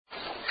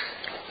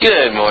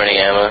Good morning,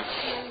 Emma.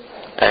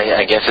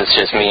 I guess it's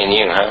just me and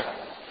you, huh?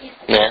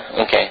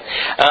 Yeah, okay.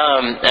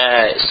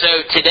 So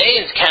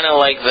today is kind of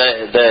like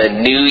the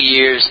New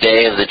Year's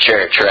Day of the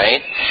church,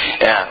 right?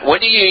 Yeah. What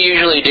do you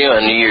usually do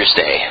on New Year's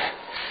Day?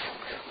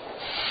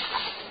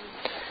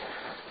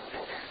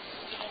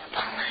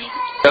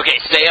 Okay,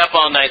 stay up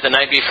all night the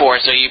night before,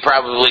 so you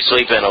probably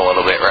sleep in a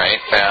little bit, right?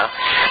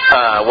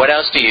 Yeah. What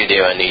else do you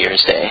do on New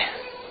Year's Day?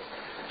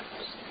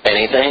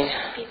 Anything?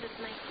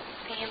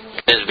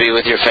 Just be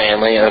with your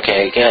family?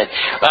 Okay, good.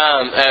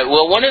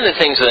 Well, one of the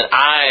things that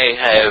I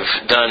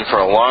have done for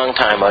a long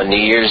time on New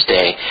Year's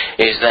Day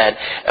is that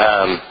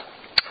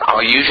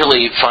I'll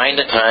usually find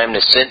a time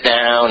to sit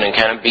down and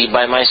kind of be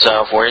by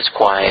myself where it's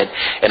quiet,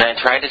 and I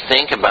try to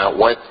think about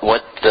what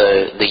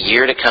the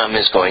year to come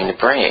is going to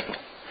bring.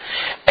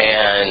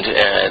 And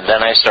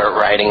then I start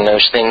writing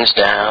those things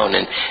down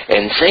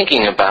and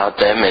thinking about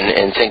them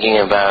and thinking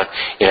about,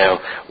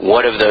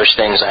 what of those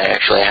things I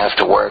actually have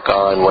to work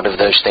on, what of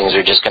those things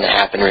are just going to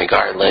happen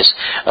regardless,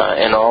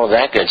 and all of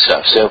that good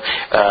stuff. So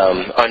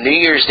on New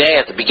Year's Day,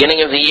 at the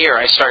beginning of the year,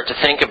 I start to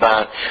think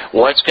about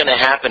what's going to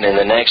happen in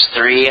the next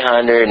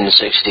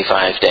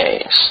 365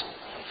 days.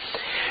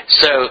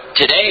 So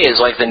today is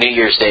like the New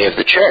Year's Day of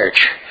the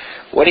church.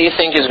 What do you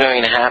think is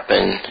going to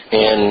happen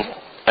in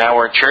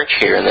our church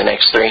here in the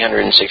next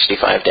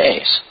 365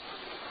 days?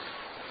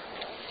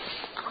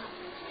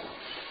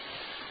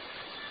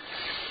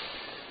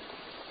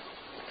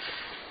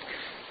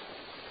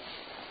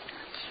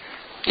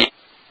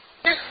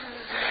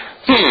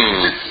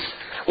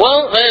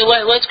 Well,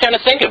 let's kind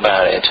of think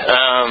about it.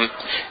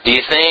 Do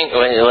you think,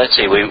 let's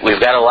see, we've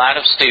got a lot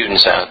of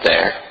students out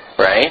there,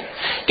 right?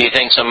 Do you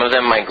think some of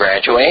them might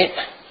graduate?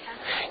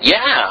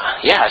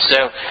 Yeah.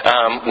 So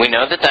we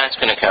know that that's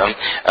going to come,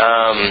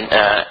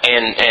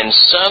 and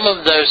some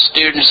of those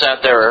students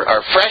out there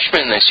are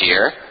freshmen this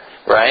year,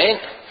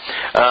 right?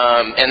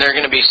 And they're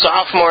going to be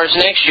sophomores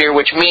next year,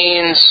 which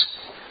means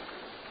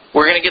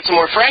we're going to get some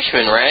more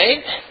freshmen,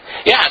 right?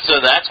 Yeah, so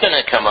that's going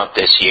to come up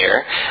this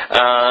year.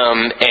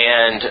 Some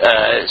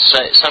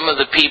of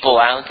the people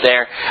out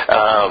there,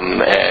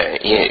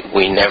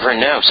 we never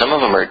know. Some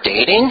of them are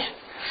dating.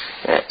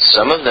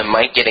 Some of them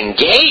might get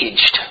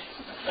engaged.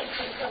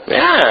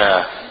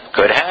 Yeah,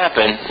 could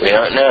happen. We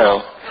don't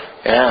know.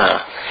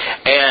 Yeah,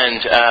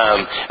 and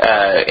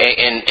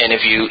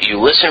if you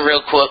listen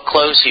real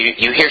close,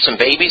 you hear some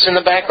babies in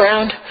the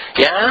background.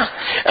 Yeah,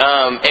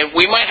 and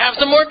we might have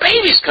some more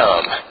babies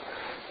come,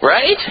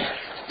 right?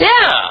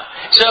 Yeah.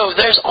 So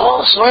there's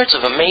all sorts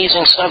of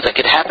amazing stuff that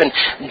could happen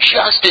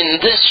just in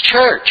this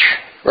church,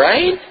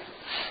 right?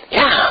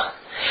 Yeah,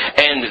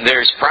 and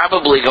there's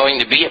probably going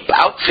to be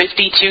about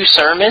 52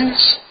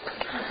 sermons.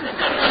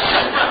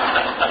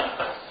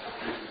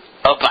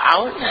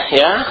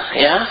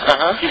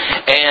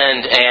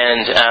 And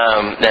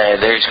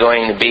there's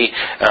going to be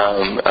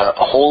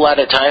a whole lot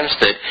of times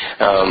that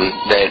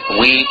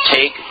we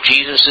take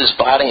Jesus'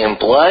 body and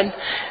blood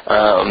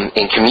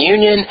in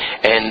communion,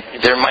 and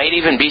there might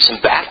even be some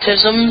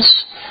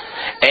baptisms.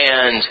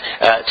 And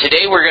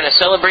today we're going to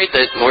celebrate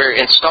that we're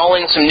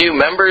installing some new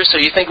members. So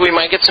you think we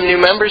might get some new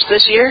members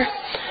this year?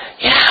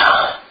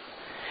 Yeah.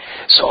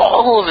 So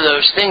all of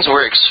those things,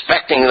 we're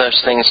expecting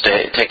those things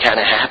to kind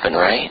of happen,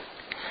 right?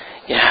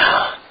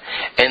 Yeah,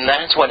 and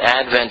that's what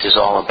Advent is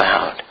all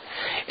about.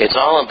 It's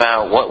all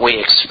about what we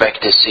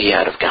expect to see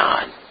out of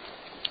God.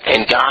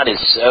 And God is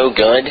so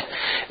good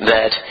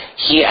that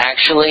He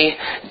actually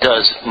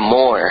does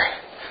more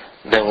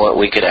than what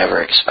we could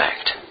ever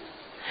expect.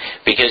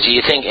 Because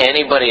you think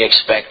anybody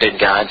expected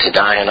God to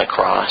die on a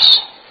cross?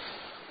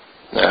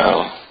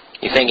 No.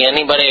 You think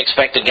anybody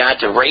expected God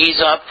to raise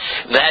up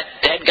that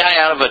dead guy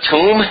out of a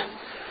tomb?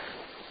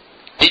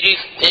 Did you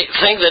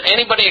think that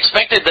anybody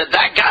expected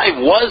that guy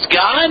was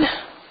God?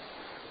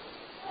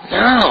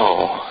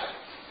 No.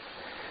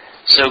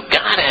 So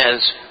God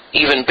has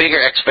even bigger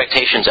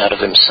expectations out of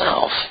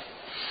Himself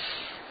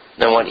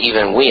than what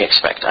even we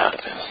expect out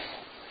of Him.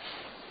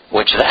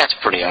 Which that's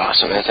pretty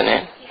awesome, isn't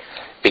it?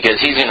 Because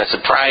He's going to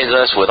surprise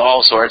us with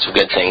all sorts of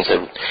good things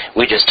that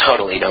we just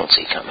totally don't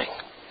see coming.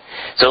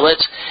 So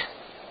let's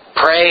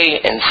pray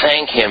and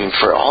thank Him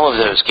for all of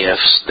those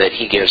gifts that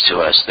He gives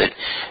to us, that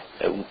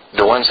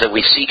the ones that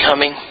we see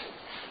coming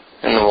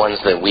and the ones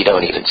that we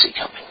don't even see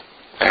coming.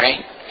 All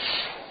right?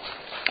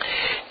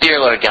 Dear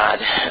Lord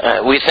God,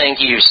 we thank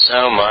You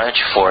so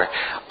much for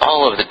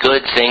all of the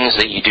good things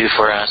that You do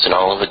for us and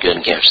all of the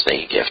good gifts that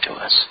You give to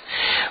us.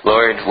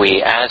 Lord,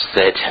 we ask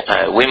that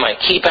we might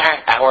keep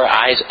our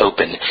eyes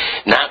open,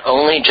 not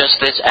only just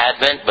this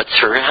Advent, but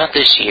throughout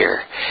this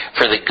year,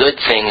 for the good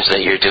things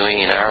that You're doing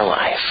in our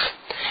life.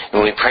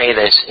 And we pray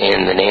this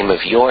in the name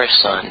of Your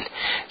Son,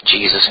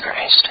 Jesus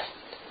Christ.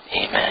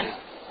 Amen.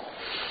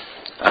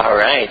 All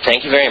right.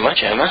 Thank you very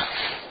much, Emma.